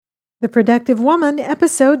The Productive Woman,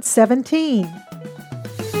 Episode 17.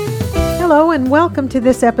 Hello and welcome to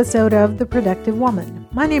this episode of The Productive Woman.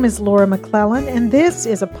 My name is Laura McClellan, and this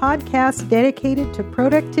is a podcast dedicated to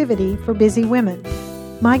productivity for busy women.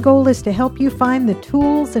 My goal is to help you find the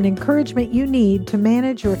tools and encouragement you need to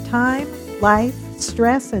manage your time, life,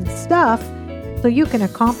 stress, and stuff so you can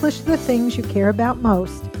accomplish the things you care about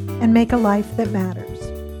most and make a life that matters.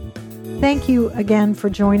 Thank you again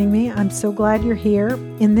for joining me. I'm so glad you're here.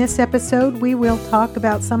 In this episode, we will talk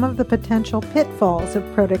about some of the potential pitfalls of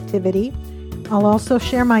productivity. I'll also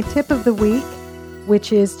share my tip of the week,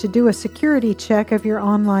 which is to do a security check of your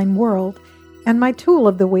online world, and my tool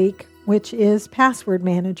of the week, which is password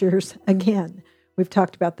managers. Again, we've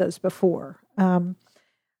talked about those before. And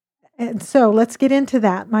so let's get into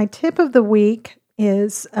that. My tip of the week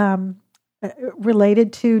is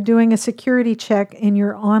related to doing a security check in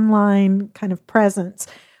your online kind of presence.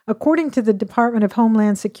 According to the Department of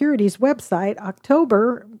Homeland Security's website,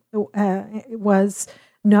 October was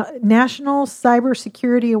National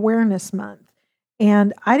Cybersecurity Awareness Month.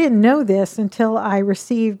 And I didn't know this until I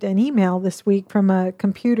received an email this week from a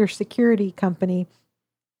computer security company.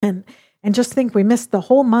 And just think we missed the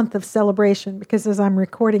whole month of celebration because as I'm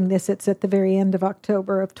recording this, it's at the very end of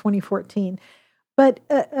October of 2014. But,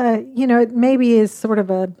 it maybe is sort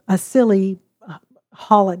of a silly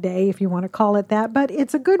holiday, if you want to call it that. But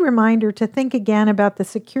it's a good reminder to think again about the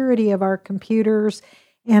security of our computers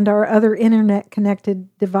and our other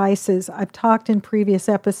internet-connected devices. I've talked in previous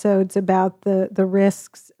episodes about the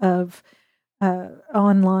risks of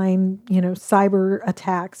online, cyber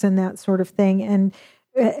attacks and that sort of thing. And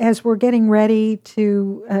as we're getting ready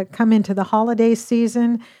to come into the holiday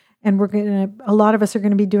season, and a lot of us are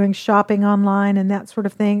going to be doing shopping online and that sort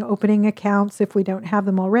of thing, opening accounts if we don't have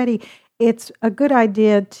them already. It's a good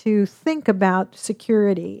idea to think about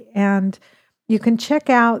security. And you can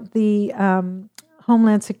check out the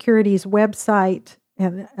Homeland Security's website,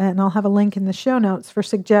 and I'll have a link in the show notes for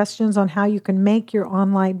suggestions on how you can make your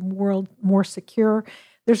online world more secure.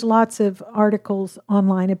 There's lots of articles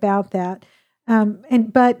online about that.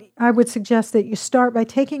 But I would suggest that you start by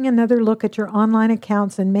taking another look at your online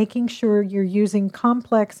accounts and making sure you're using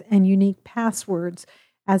complex and unique passwords,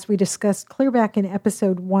 as we discussed clear back in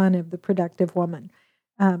episode 1 of The Productive Woman.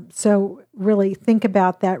 So really think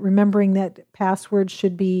about that, remembering that passwords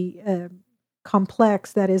should be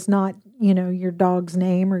complex. That is not, your dog's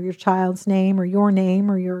name or your child's name or your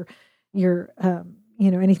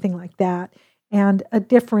anything like that, and a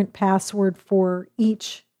different password for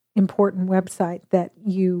each important website that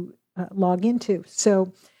you log into.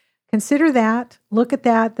 So consider that, look at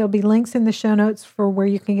that. There'll be links in the show notes for where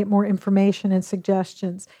you can get more information and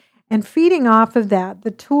suggestions. And feeding off of that,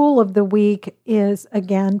 the tool of the week is,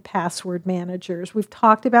 again, password managers. We've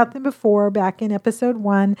talked about them before back in episode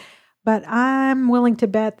 1, but I'm willing to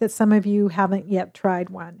bet that some of you haven't yet tried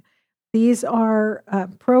one. These are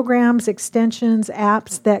programs, extensions,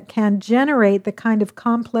 apps that can generate the kind of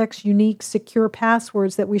complex, unique, secure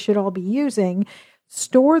passwords that we should all be using,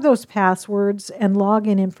 store those passwords and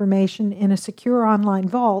login information in a secure online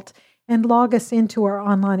vault, and log us into our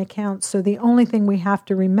online accounts. So the only thing we have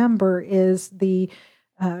to remember is the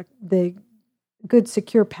good,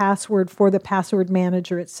 secure password for the password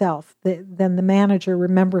manager itself. Then the manager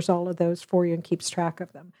remembers all of those for you and keeps track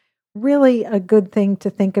of them. Really a good thing to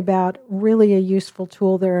think about, really a useful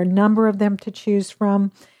tool. There are a number of them to choose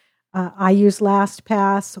from. I use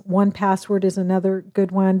LastPass. 1Password is another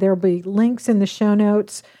good one. There will be links in the show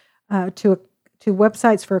notes to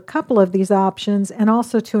websites for a couple of these options, and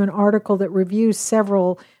also to an article that reviews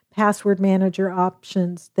several password manager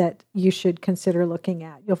options that you should consider looking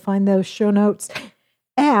at. You'll find those show notes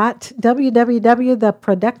at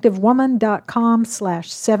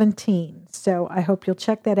www.theproductivewoman.com/17. So I hope you'll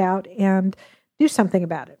check that out and do something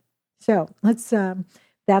about it. So that's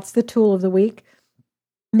the tool of the week.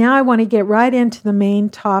 Now I want to get right into the main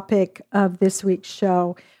topic of this week's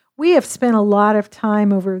show. We have spent a lot of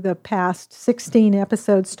time over the past 16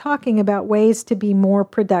 episodes talking about ways to be more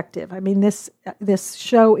productive. I mean, this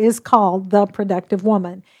show is called The Productive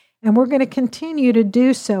Woman, and we're going to continue to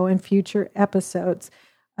do so in future episodes.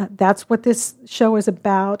 That's what this show is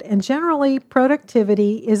about. And generally,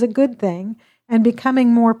 productivity is a good thing, and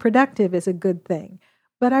becoming more productive is a good thing.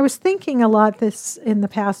 But I was thinking a lot in the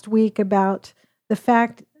past week about the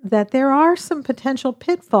fact that there are some potential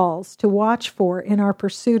pitfalls to watch for in our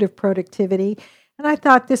pursuit of productivity. And I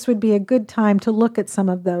thought this would be a good time to look at some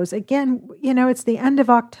of those. Again, it's the end of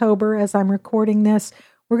October as I'm recording this.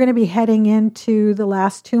 We're going to be heading into the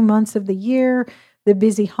last 2 months of the year, the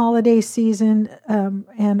busy holiday season,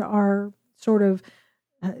 and our sort of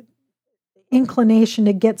inclination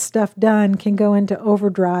to get stuff done can go into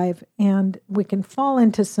overdrive, and we can fall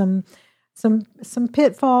into some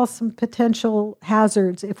pitfalls, some potential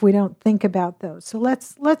hazards if we don't think about those. So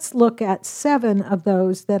let's look at 7 of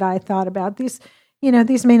those that I thought about. These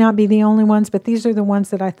may not be the only ones, but these are the ones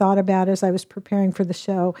that I thought about as I was preparing for the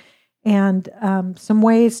show, and some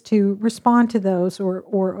ways to respond to those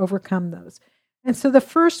or overcome those. And so the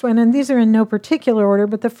first one, and these are in no particular order,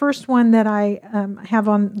 but the first one that I have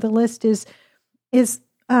on the list is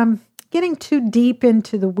getting too deep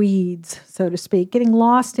into the weeds, so to speak, getting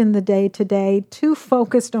lost in the day-to-day, too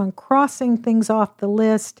focused on crossing things off the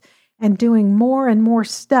list and doing more and more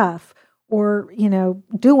stuff, or,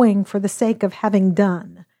 doing for the sake of having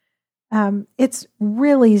done. It's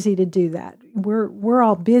real easy to do that. We're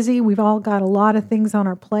all busy. We've all got a lot of things on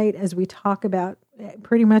our plate, as we talk about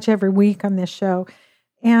pretty much every week on this show.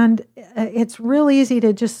 And it's real easy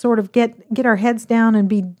to just sort of get our heads down and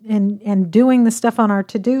be doing the stuff on our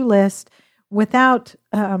to-do list without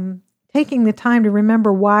taking the time to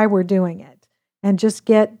remember why we're doing it, and just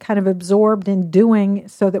get kind of absorbed in doing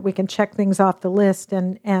so that we can check things off the list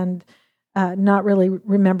and not really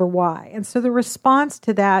remember why. And so the response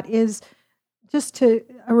to that is just a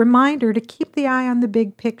reminder to keep the eye on the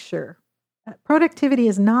big picture. Productivity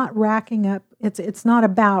is not racking up. It's not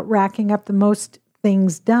about racking up the most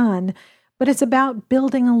things done, but it's about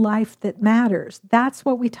building a life that matters. That's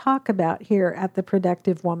what we talk about here at The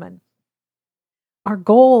Productive Woman. Our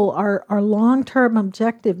goal, our long-term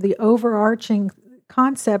objective, the overarching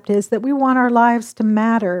concept is that we want our lives to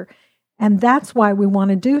matter, and that's why we want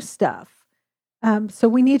to do stuff. So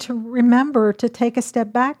we need to remember to take a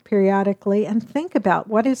step back periodically and think about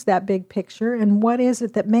what is that big picture and what is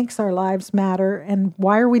it that makes our lives matter, and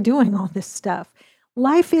why are we doing all this stuff?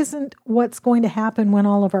 Life isn't what's going to happen when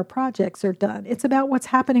all of our projects are done. It's about what's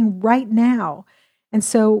happening right now. And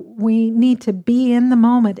so we need to be in the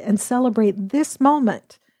moment and celebrate this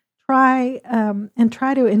moment. Try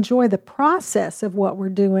to enjoy the process of what we're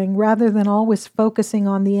doing, rather than always focusing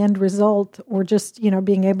on the end result, or just,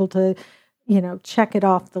 being able to, check it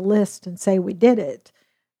off the list and say we did it.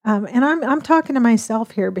 And I'm talking to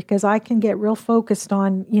myself here, because I can get real focused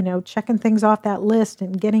on, checking things off that list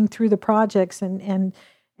and getting through the projects and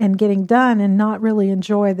getting done, and not really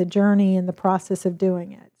enjoy the journey and the process of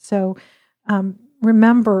doing it. So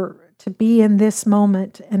remember to be in this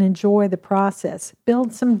moment and enjoy the process.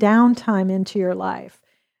 Build some downtime into your life.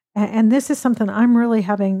 And this is something I'm really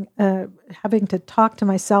having to talk to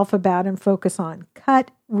myself about and focus on. Cut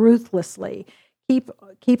ruthlessly.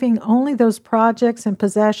 Keeping only those projects and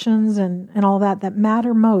possessions and all that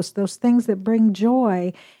matter most, those things that bring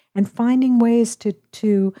joy, and finding ways to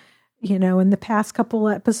in the past couple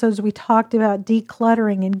episodes we talked about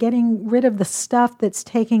decluttering and getting rid of the stuff that's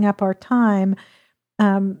taking up our time,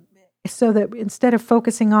 so that instead of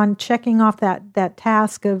focusing on checking off that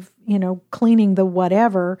task of, cleaning the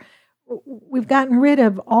whatever, we've gotten rid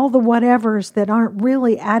of all the whatevers that aren't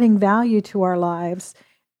really adding value to our lives,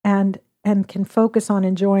 and can focus on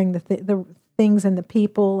enjoying the things and the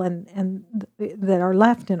people and that are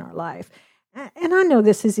left in our life. And I know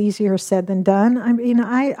this is easier said than done. I mean,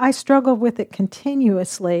 I struggle with it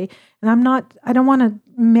continuously, and I don't want to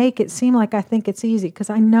make it seem like I think it's easy, because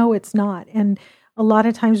I know it's not. And a lot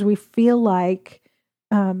of times we feel like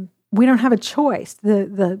we don't have a choice.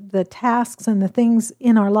 The tasks and the things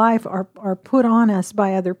in our life are put on us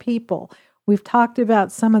by other people. We've talked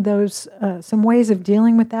about some of those, some ways of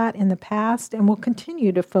dealing with that in the past, and we'll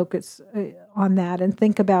continue to focus on that and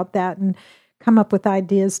think about that and come up with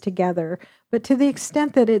ideas together. But to the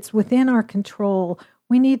extent that it's within our control,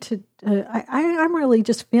 we need to, I'm really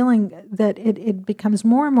just feeling that it becomes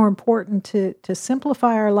more and more important to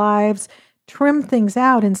simplify our lives, trim things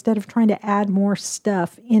out instead of trying to add more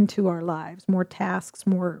stuff into our lives, more tasks,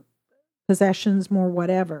 more possessions, more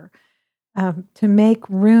whatever, to make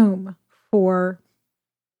room for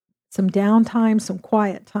some downtime, some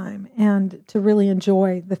quiet time, and to really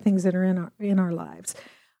enjoy the things that are in our lives.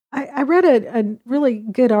 I read a really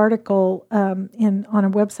good article on a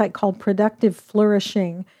website called Productive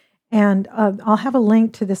Flourishing, and I'll have a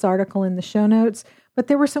link to this article in the show notes. But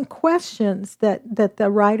there were some questions that the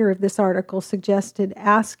writer of this article suggested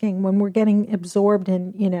asking when we're getting absorbed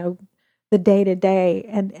in the day to day,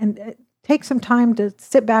 and take some time to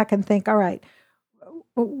sit back and think, all right,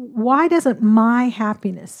 why doesn't my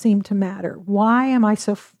happiness seem to matter? Why am I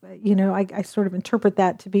so, I sort of interpret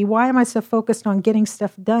that to be, why am I so focused on getting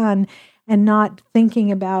stuff done and not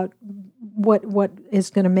thinking about what is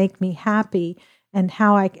going to make me happy and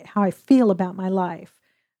how I feel about my life?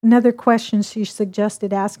 Another question she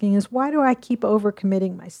suggested asking is, why do I keep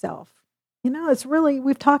overcommitting myself? It's really,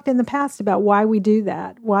 we've talked in the past about why we do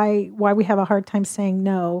that, why we have a hard time saying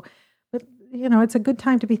no. But, it's a good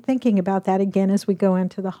time to be thinking about that again as we go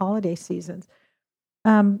into the holiday seasons.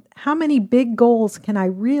 How many big goals can I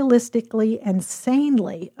realistically and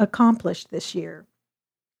sanely accomplish this year?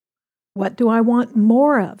 What do I want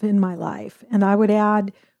more of in my life? And I would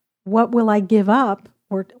add, what will I give up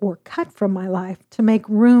or cut from my life to make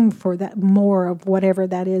room for that more of whatever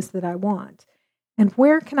that is that I want? And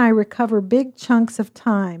where can I recover big chunks of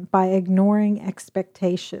time by ignoring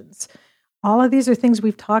expectations? All of these are things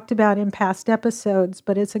we've talked about in past episodes,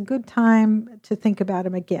 but it's a good time to think about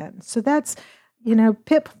them again. So that's,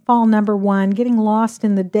 pitfall number 1, getting lost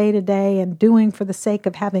in the day-to-day and doing for the sake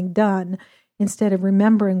of having done instead of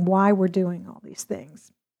remembering why we're doing all these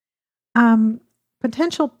things.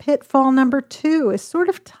 Potential pitfall number 2 is sort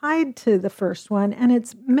of tied to the first one, and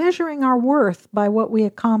it's measuring our worth by what we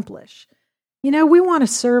accomplish. We want to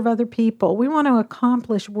serve other people. We want to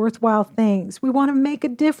accomplish worthwhile things. We want to make a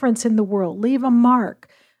difference in the world, leave a mark.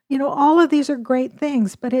 All of these are great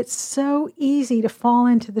things, but it's so easy to fall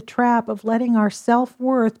into the trap of letting our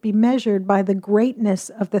self-worth be measured by the greatness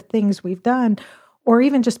of the things we've done, or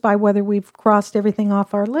even just by whether we've crossed everything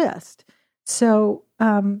off our list. So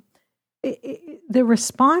the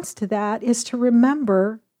response to that is to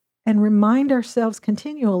remember and remind ourselves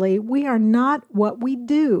continually, we are not what we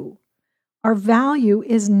do. Our value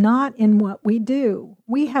is not in what we do.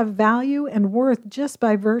 We have value and worth just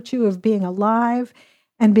by virtue of being alive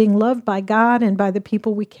and being loved by God and by the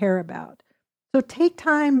people we care about. So take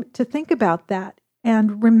time to think about that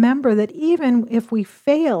and remember that even if we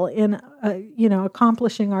fail in,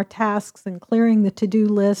 accomplishing our tasks and clearing the to-do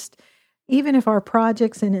list, even if our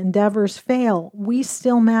projects and endeavors fail, we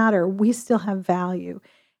still matter. We still have value.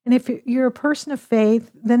 And if you're a person of faith,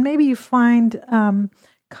 then maybe you find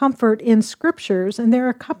comfort in scriptures. And there are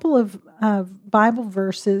a couple of Bible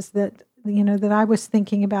verses that I was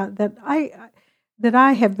thinking about that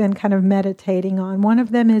I have been kind of meditating on. One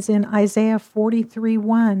of them is in Isaiah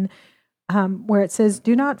 43:1, where it says,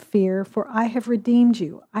 "Do not fear, for I have redeemed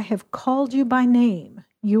you. I have called you by name.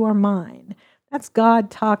 You are mine." That's God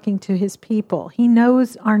talking to his people. He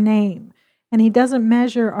knows our name, and he doesn't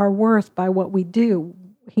measure our worth by what we do.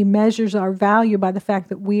 He measures our value by the fact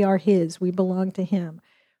that we are his. We belong to him.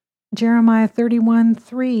 Jeremiah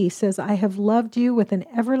 31:3 says, "I have loved you with an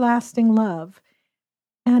everlasting love."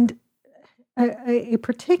 And a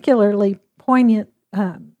particularly poignant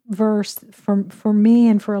verse for me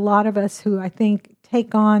and for a lot of us who I think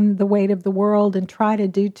take on the weight of the world and try to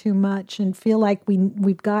do too much and feel like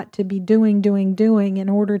we've got to be doing in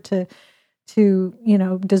order to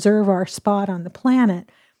deserve our spot on the planet,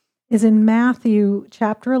 is in Matthew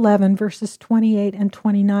chapter 11, verses 28 and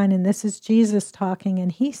 29. And this is Jesus talking,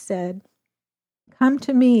 and he said, "Come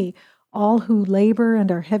to me, all who labor and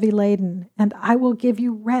are heavy laden, and I will give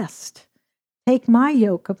you rest. Take my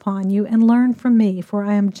yoke upon you and learn from me, for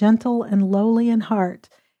I am gentle and lowly in heart,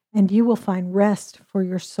 and you will find rest for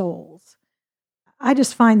your souls." I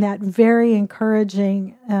just find that very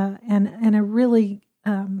encouraging and a really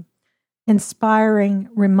inspiring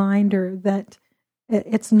reminder that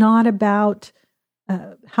it's not about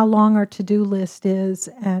how long our to-do list is,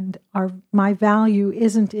 and my value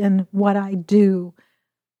isn't in what I do,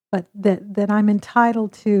 but that I'm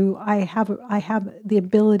entitled to, I have the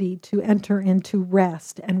ability to enter into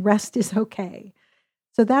rest, and rest is okay.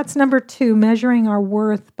 So that's number 2, measuring our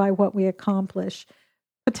worth by what we accomplish.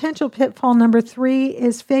 Potential pitfall number 3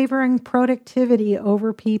 is favoring productivity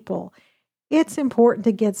over people. It's important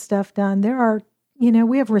to get stuff done. There are,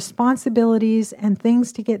 we have responsibilities and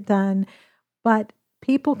things to get done, but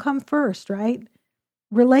people come first, right?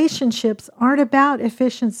 Relationships aren't about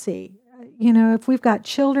efficiency. If we've got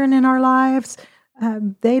children in our lives,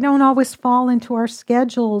 they don't always fall into our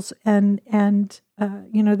schedules, and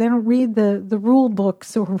they don't read the rule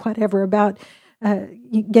books or whatever about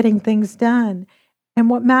getting things done. And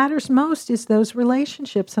what matters most is those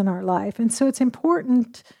relationships in our life. And so it's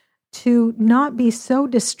important to not be so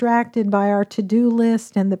distracted by our to-do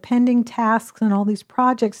list and the pending tasks and all these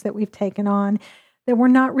projects that we've taken on that we're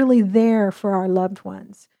not really there for our loved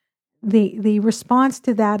ones. The response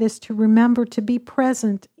to that is to remember to be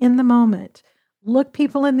present in the moment. Look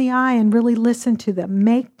people in the eye and really listen to them.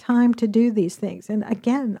 Make time to do these things. And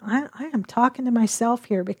again, I am talking to myself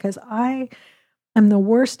here because I am the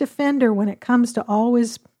worst offender when it comes to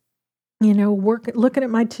always, looking at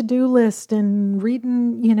my to-do list and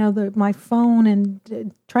reading, my phone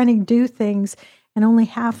and trying to do things and only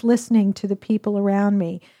half listening to the people around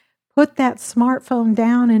me. Put that smartphone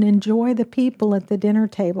down and enjoy the people at the dinner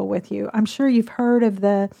table with you. I'm sure you've heard of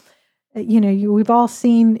the we've all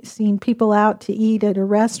seen people out to eat at a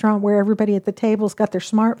restaurant where everybody at the table's got their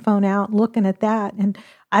smartphone out looking at that. And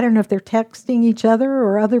I don't know if they're texting each other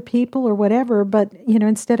or other people or whatever, but,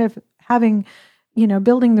 instead of having,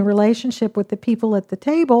 building the relationship with the people at the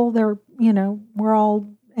table, they're, we're all,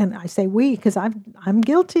 and I say we, because I'm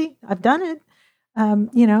guilty. I've done it.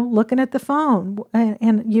 Looking at the phone.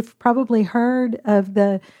 And you've probably heard of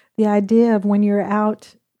the idea of when you're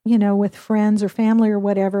out, with friends or family or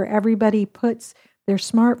whatever, everybody puts their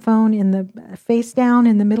smartphone in the face down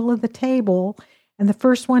in the middle of the table, and the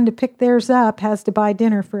first one to pick theirs up has to buy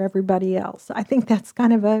dinner for everybody else. I think that's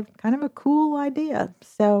kind of a cool idea.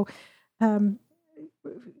 So,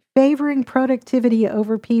 favoring productivity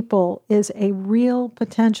over people is a real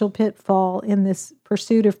potential pitfall in this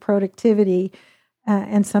pursuit of productivity,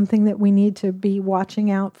 and something that we need to be watching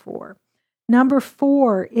out for. Number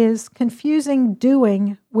 4 is confusing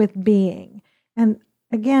doing with being. And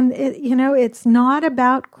again, it's not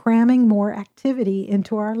about cramming more activity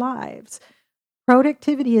into our lives.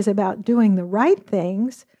 Productivity is about doing the right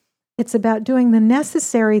things. It's about doing the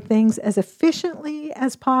necessary things as efficiently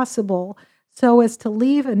as possible so as to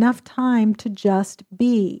leave enough time to just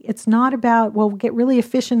be. It's not about, get really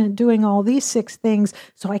efficient at doing all these 6 things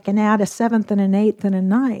so I can add a 7th and an 8th and a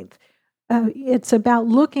 9th. It's about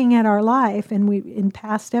looking at our life, and in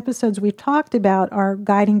past episodes we've talked about our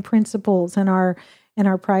guiding principles and our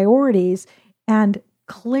priorities, and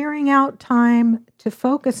clearing out time to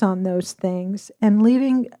focus on those things and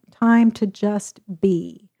leaving time to just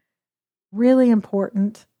be. Really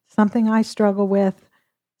important. Something I struggle with.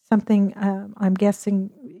 Something I'm guessing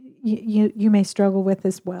you may struggle with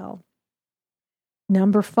as well.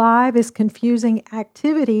 Number 5 is confusing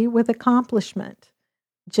activity with accomplishment.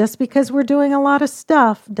 Just because we're doing a lot of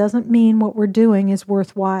stuff doesn't mean what we're doing is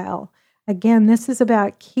worthwhile. Again, this is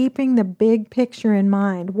about keeping the big picture in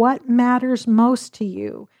mind. What matters most to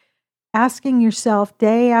you? Asking yourself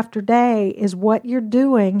day after day, is what you're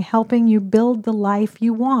doing helping you build the life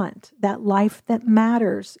you want, that life that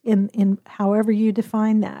matters in however you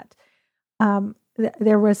define that?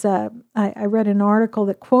 There was I read an article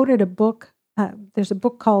that quoted a book. There's a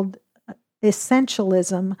book called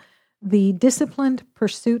Essentialism, The Disciplined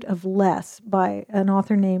Pursuit of Less by an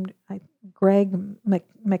author named Greg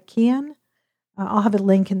McKeown. I'll have a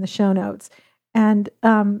link in the show notes. And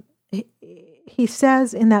he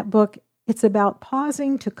says in that book, it's about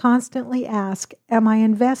pausing to constantly ask, am I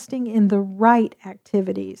investing in the right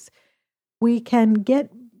activities? We can get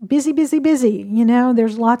busy.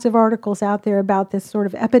 There's lots of articles out there about this sort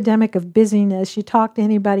of epidemic of busyness. You talk to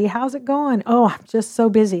anybody, how's it going? Oh, I'm just so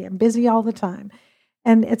busy. I'm busy all the time.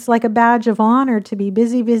 And it's like a badge of honor to be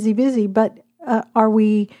busy. But are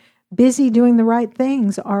we busy doing the right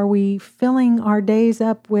things? Are we filling our days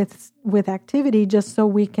up with activity just so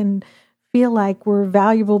we can feel like we're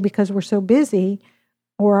valuable because we're so busy?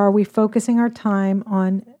 Or are we focusing our time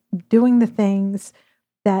on doing the things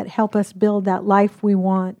that help us build that life we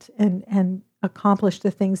want and accomplish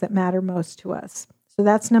the things that matter most to us? So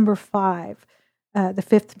that's number 5, the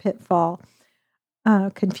 5th pitfall.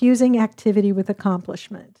 Confusing activity with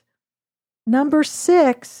accomplishment. Number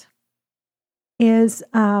 6 is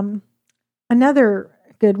another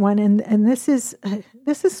good one, and this is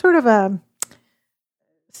sort of a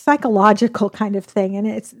psychological kind of thing, and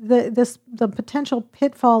it's the potential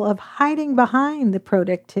pitfall of hiding behind the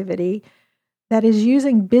productivity that is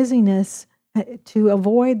using busyness to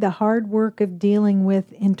avoid the hard work of dealing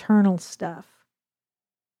with internal stuff.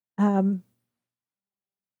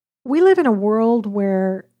 We live in a world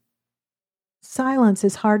where silence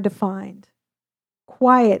is hard to find.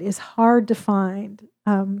 Quiet is hard to find.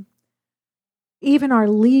 Even our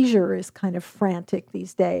leisure is kind of frantic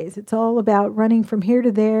these days. It's all about running from here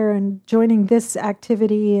to there and joining this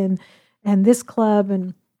activity and this club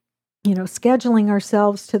and, scheduling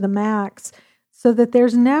ourselves to the max so that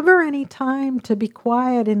there's never any time to be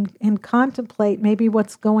quiet and contemplate maybe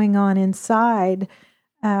what's going on inside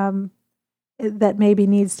that maybe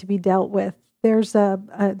needs to be dealt with. There was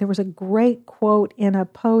a great quote in a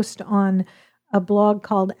post on a blog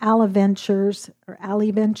called Alley Ventures.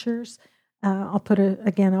 I'll put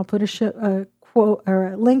a quote or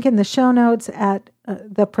a link in the show notes at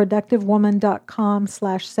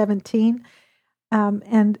theproductivewoman.com/17.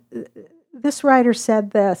 And this writer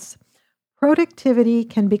said this: productivity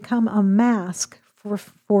can become a mask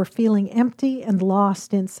for feeling empty and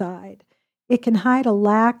lost inside. It can hide a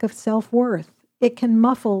lack of self-worth. It can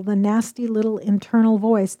muffle the nasty little internal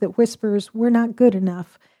voice that whispers we're not good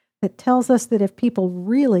enough, that tells us that if people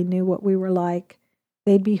really knew what we were like,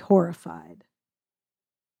 they'd be horrified.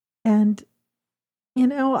 And,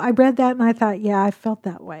 I read that and I thought, yeah, I felt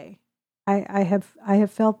that way. I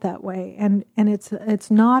have felt that way, and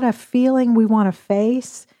it's not a feeling we want to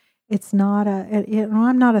face. It's not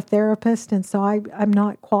I'm not a therapist, and so I'm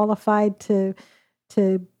not qualified to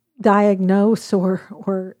diagnose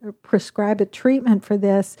or prescribe a treatment for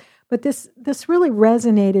this. But this really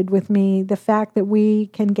resonated with me. The fact that we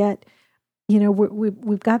can get,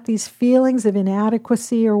 we've got these feelings of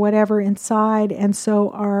inadequacy or whatever inside, and so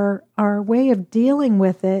our way of dealing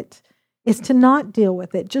with it is to not deal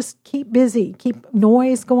with it. Just keep busy, keep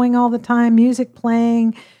noise going all the time, music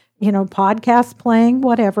playing, podcasts playing,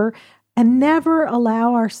 whatever, and never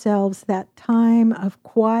allow ourselves that time of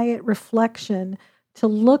quiet reflection to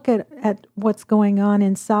look at what's going on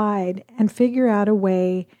inside and figure out a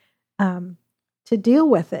way to deal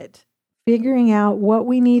with it, figuring out what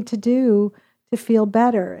we need to do to feel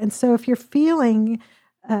better. And so if you're feeling,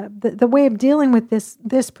 the way of dealing with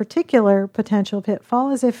this particular potential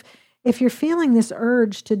pitfall is if you're feeling this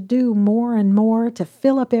urge to do more and more, to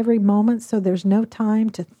fill up every moment so there's no time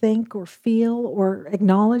to think or feel or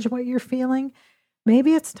acknowledge what you're feeling,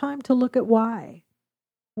 maybe it's time to look at why.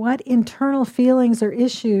 What internal feelings or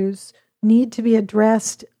issues need to be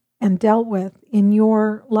addressed and dealt with in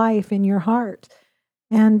your life, in your heart,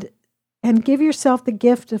 and give yourself the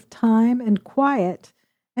gift of time and quiet,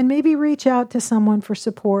 and maybe reach out to someone for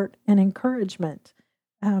support and encouragement.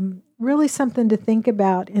 Really something to think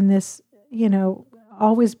about in this,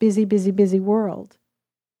 always busy, busy, busy world.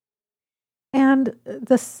 And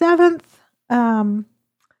the seventh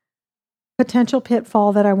potential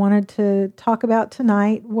pitfall that I wanted to talk about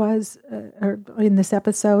tonight was, or in this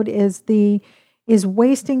episode, is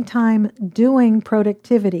wasting time doing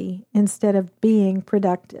productivity instead of being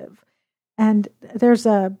productive. And there's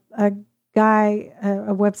a guy,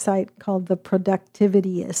 a website called The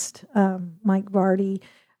Productivityist, Mike Vardy,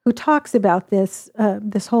 who talks about this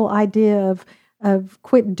whole idea of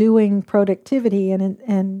quit doing productivity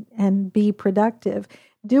and be productive.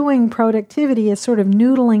 Doing productivity is sort of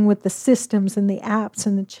noodling with the systems and the apps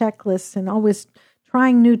and the checklists and always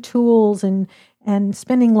trying new tools and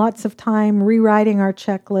spending lots of time rewriting our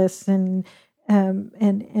checklists and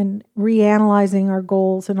reanalyzing our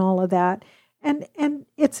goals and all of that. And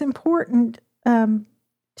it's important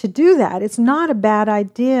to do that. It's not a bad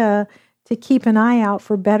idea to keep an eye out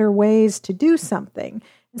for better ways to do something.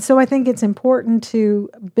 So I think it's important to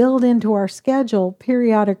build into our schedule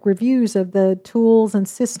periodic reviews of the tools and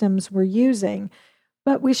systems we're using.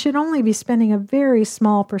 But we should only be spending a very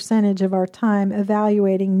small percentage of our time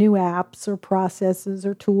evaluating new apps or processes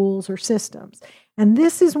or tools or systems. And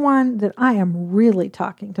this is one that I am really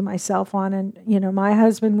talking to myself on. And, my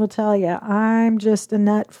husband will tell you, I'm just a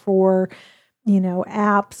nut for,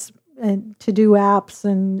 apps and to-do apps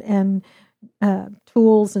and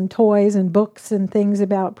tools and toys and books and things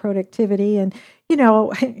about productivity. And,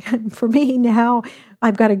 for me now,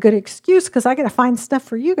 I've got a good excuse because I got to find stuff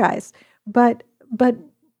for you guys. But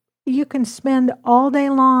you can spend all day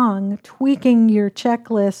long tweaking your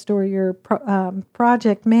checklist or your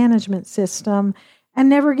project management system and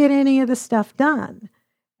never get any of the stuff done.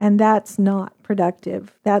 And that's not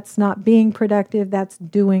productive. That's not being productive. That's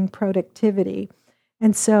doing productivity.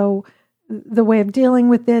 And so the way of dealing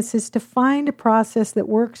with this is to find a process that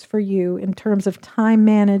works for you in terms of time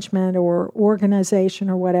management or organization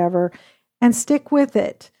or whatever, and stick with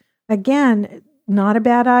it. Again, not a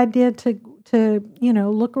bad idea to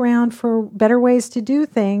look around for better ways to do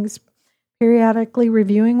things, periodically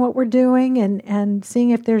reviewing what we're doing and seeing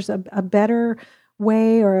if there's a better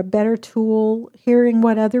way or a better tool, hearing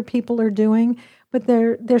what other people are doing. But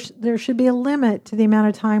there should be a limit to the amount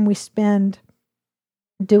of time we spend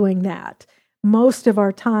doing that. Most of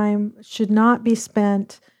our time should not be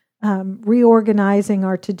spent reorganizing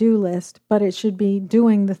our to-do list, but it should be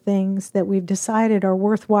doing the things that we've decided are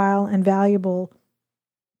worthwhile and valuable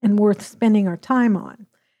and worth spending our time on.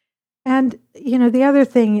 And, the other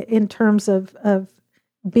thing in terms of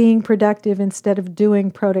being productive instead of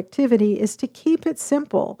doing productivity is to keep it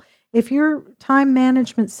simple. If your time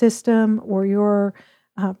management system or your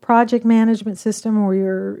project management system or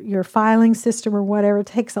your filing system or whatever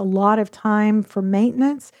takes a lot of time for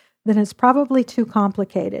maintenance, then it's probably too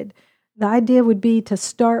complicated. The idea would be to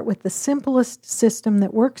start with the simplest system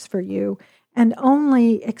that works for you and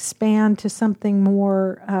only expand to something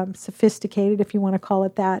more sophisticated, if you want to call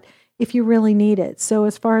it that, if you really need it. So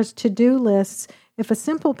as far as to-do lists, if a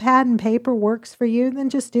simple pad and paper works for you, then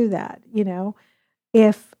just do that,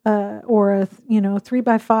 If or a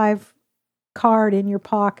 3x5 card in your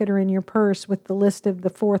pocket or in your purse with the list of the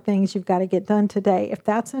 4 things you've got to get done today. If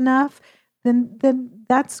that's enough, then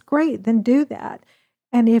that's great. Then do that.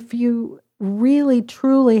 And if you really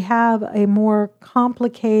truly have a more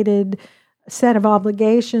complicated set of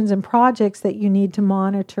obligations and projects that you need to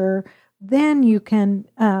monitor, then you can,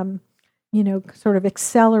 sort of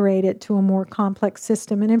accelerate it to a more complex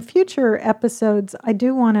system. And in future episodes, I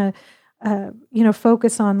do want to,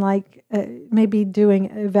 focus on maybe doing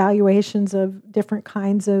evaluations of different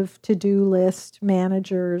kinds of to-do list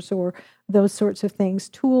managers or those sorts of things,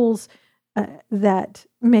 tools that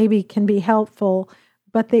maybe can be helpful.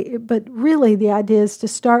 But really the idea is to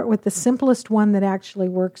start with the simplest one that actually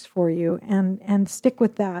works for you and stick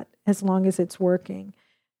with that as long as it's working.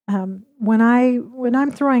 When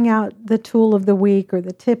I'm throwing out the tool of the week or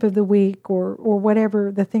the tip of the week or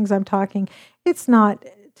whatever the things I'm talking, it's not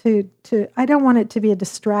I don't want it to be a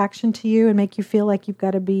distraction to you and make you feel like you've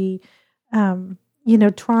got to be,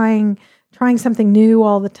 trying something new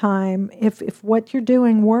all the time. If what you're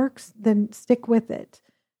doing works, then stick with it.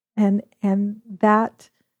 And that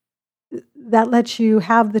lets you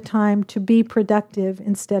have the time to be productive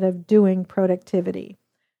instead of doing productivity.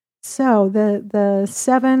 So the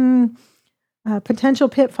 7 potential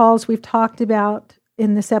pitfalls we've talked about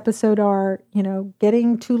in this episode are,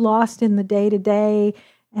 getting too lost in the day-to-day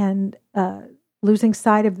and losing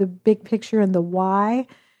sight of the big picture and the why.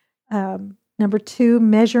 Number 2,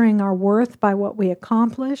 measuring our worth by what we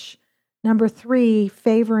accomplish. Number 3,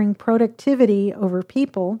 favoring productivity over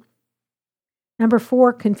people. Number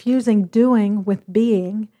 4, confusing doing with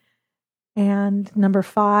being. And number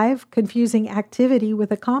 5, confusing activity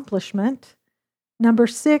with accomplishment. Number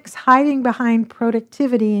 6, hiding behind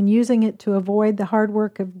productivity and using it to avoid the hard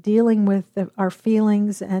work of dealing with our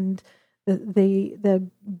feelings and the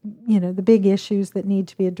big issues that need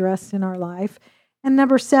to be addressed in our life. And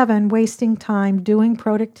number 7, wasting time doing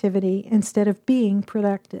productivity instead of being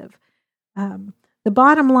productive. The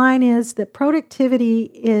bottom line is that productivity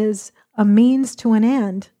is a means to an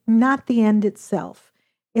end, not the end itself.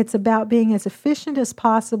 It's about being as efficient as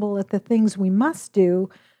possible at the things we must do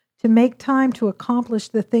to make time to accomplish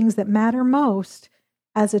the things that matter most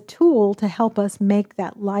as a tool to help us make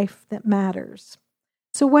that life that matters.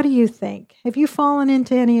 So what do you think? Have you fallen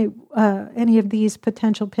into any of these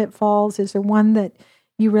potential pitfalls? Is there one that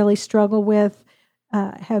you really struggle with?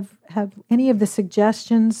 Have any of the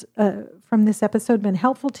suggestions from this episode been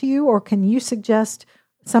helpful to you, or can you suggest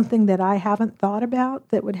something that I haven't thought about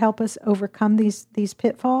that would help us overcome these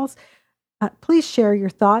pitfalls? Please share your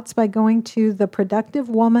thoughts by going to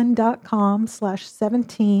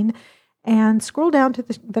theproductivewoman.com/17 and scroll down to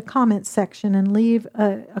the comments section and leave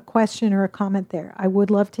a question or a comment there. I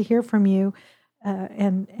would love to hear from you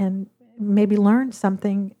and maybe learn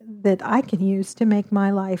something that I can use to make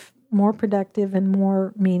my life more productive and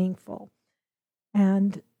more meaningful.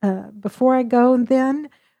 And before I go then,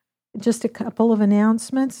 just a couple of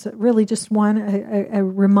announcements, really just one, a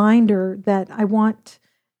reminder that I want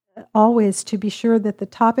always to be sure that the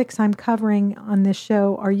topics I'm covering on this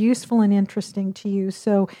show are useful and interesting to you.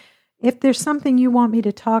 So if there's something you want me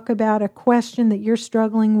to talk about, a question that you're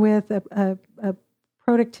struggling with, a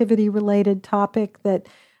productivity-related topic that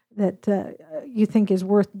you think is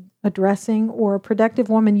worth addressing, or a productive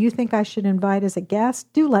woman you think I should invite as a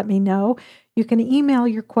guest, do let me know. You can email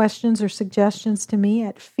your questions or suggestions to me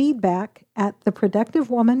at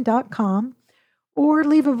feedback@theproductivewoman.com, or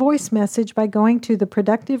leave a voice message by going to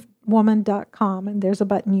theproductivewoman.com, and there's a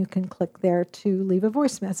button you can click there to leave a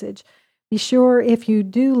voice message. Be sure if you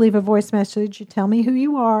do leave a voice message, you tell me who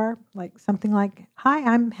you are, like something like, "Hi,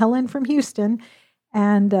 I'm Helen from Houston."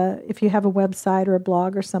 And if you have a website or a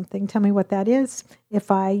blog or something, tell me what that is.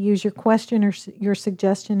 If I use your question or your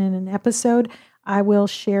suggestion in an episode, I will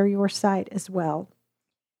share your site as well.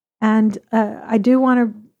 And I do want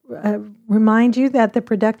to remind you that The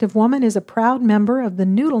Productive Woman is a proud member of the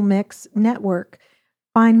Noodle Mix Network.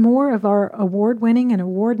 Find more of our award-winning and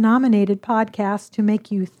award-nominated podcasts to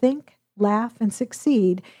make you think, laugh, and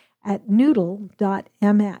succeed at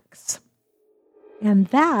noodle.mx. And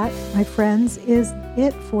that, my friends, is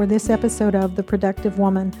it for this episode of The Productive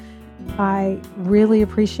Woman. I really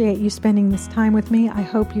appreciate you spending this time with me. I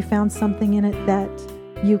hope you found something in it that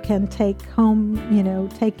you can take home,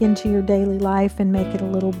 take into your daily life and make it a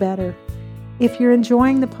little better. If you're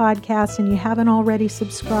enjoying the podcast and you haven't already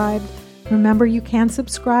subscribed, remember you can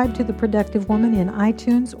subscribe to The Productive Woman in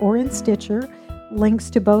iTunes or in Stitcher.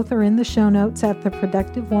 Links to both are in the show notes at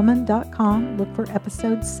theproductivewoman.com. Look for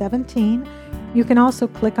episode 17. You can also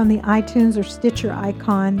click on the iTunes or Stitcher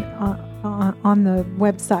icon on the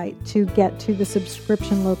website to get to the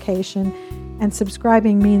subscription location. And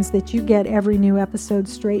subscribing means that you get every new episode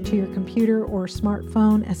straight to your computer or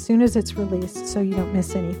smartphone as soon as it's released, so you don't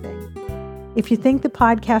miss anything. If you think the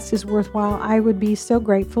podcast is worthwhile, I would be so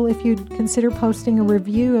grateful if you'd consider posting a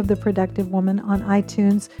review of The Productive Woman on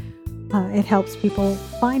iTunes It helps people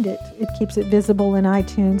find it. It keeps it visible in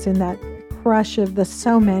iTunes, and that crush of the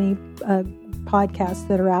so many podcasts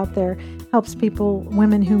that are out there helps people,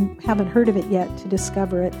 women who haven't heard of it yet, to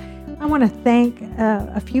discover it. I want to thank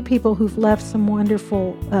a few people who've left some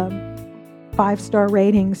wonderful 5-star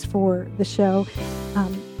ratings for the show.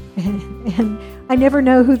 And I never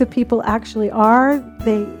know who the people actually are.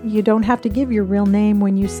 You don't have to give your real name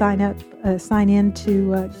when you sign in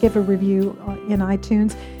to give a review in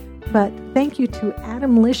iTunes. But thank you to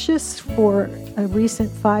Adam Licious for a recent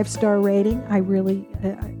 5-star rating.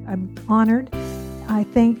 I'm honored. I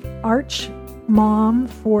thank Arch Mom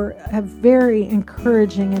for a very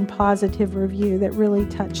encouraging and positive review that really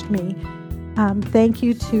touched me. Thank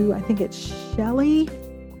you to, I think it's Shelley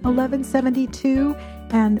 1172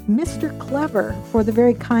 and Mr. Clever for the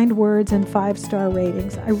very kind words and 5-star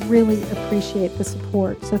ratings. I really appreciate the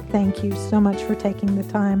support. So thank you so much for taking the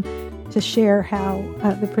time to share how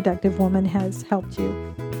The Productive Woman has helped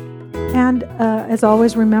you. And as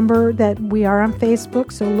always, remember that we are on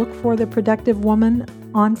Facebook, so look for The Productive Woman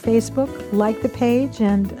on Facebook, like the page,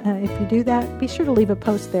 and if you do that, be sure to leave a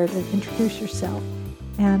post there to introduce yourself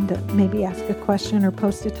and maybe ask a question or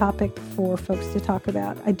post a topic for folks to talk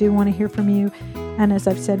about. I do want to hear from you, and as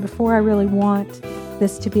I've said before, I really want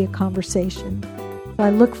this to be a conversation. So I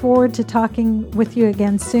look forward to talking with you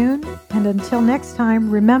again soon, and until next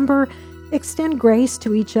time, remember, extend grace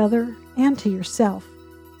to each other and to yourself,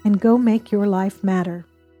 and go make your life matter.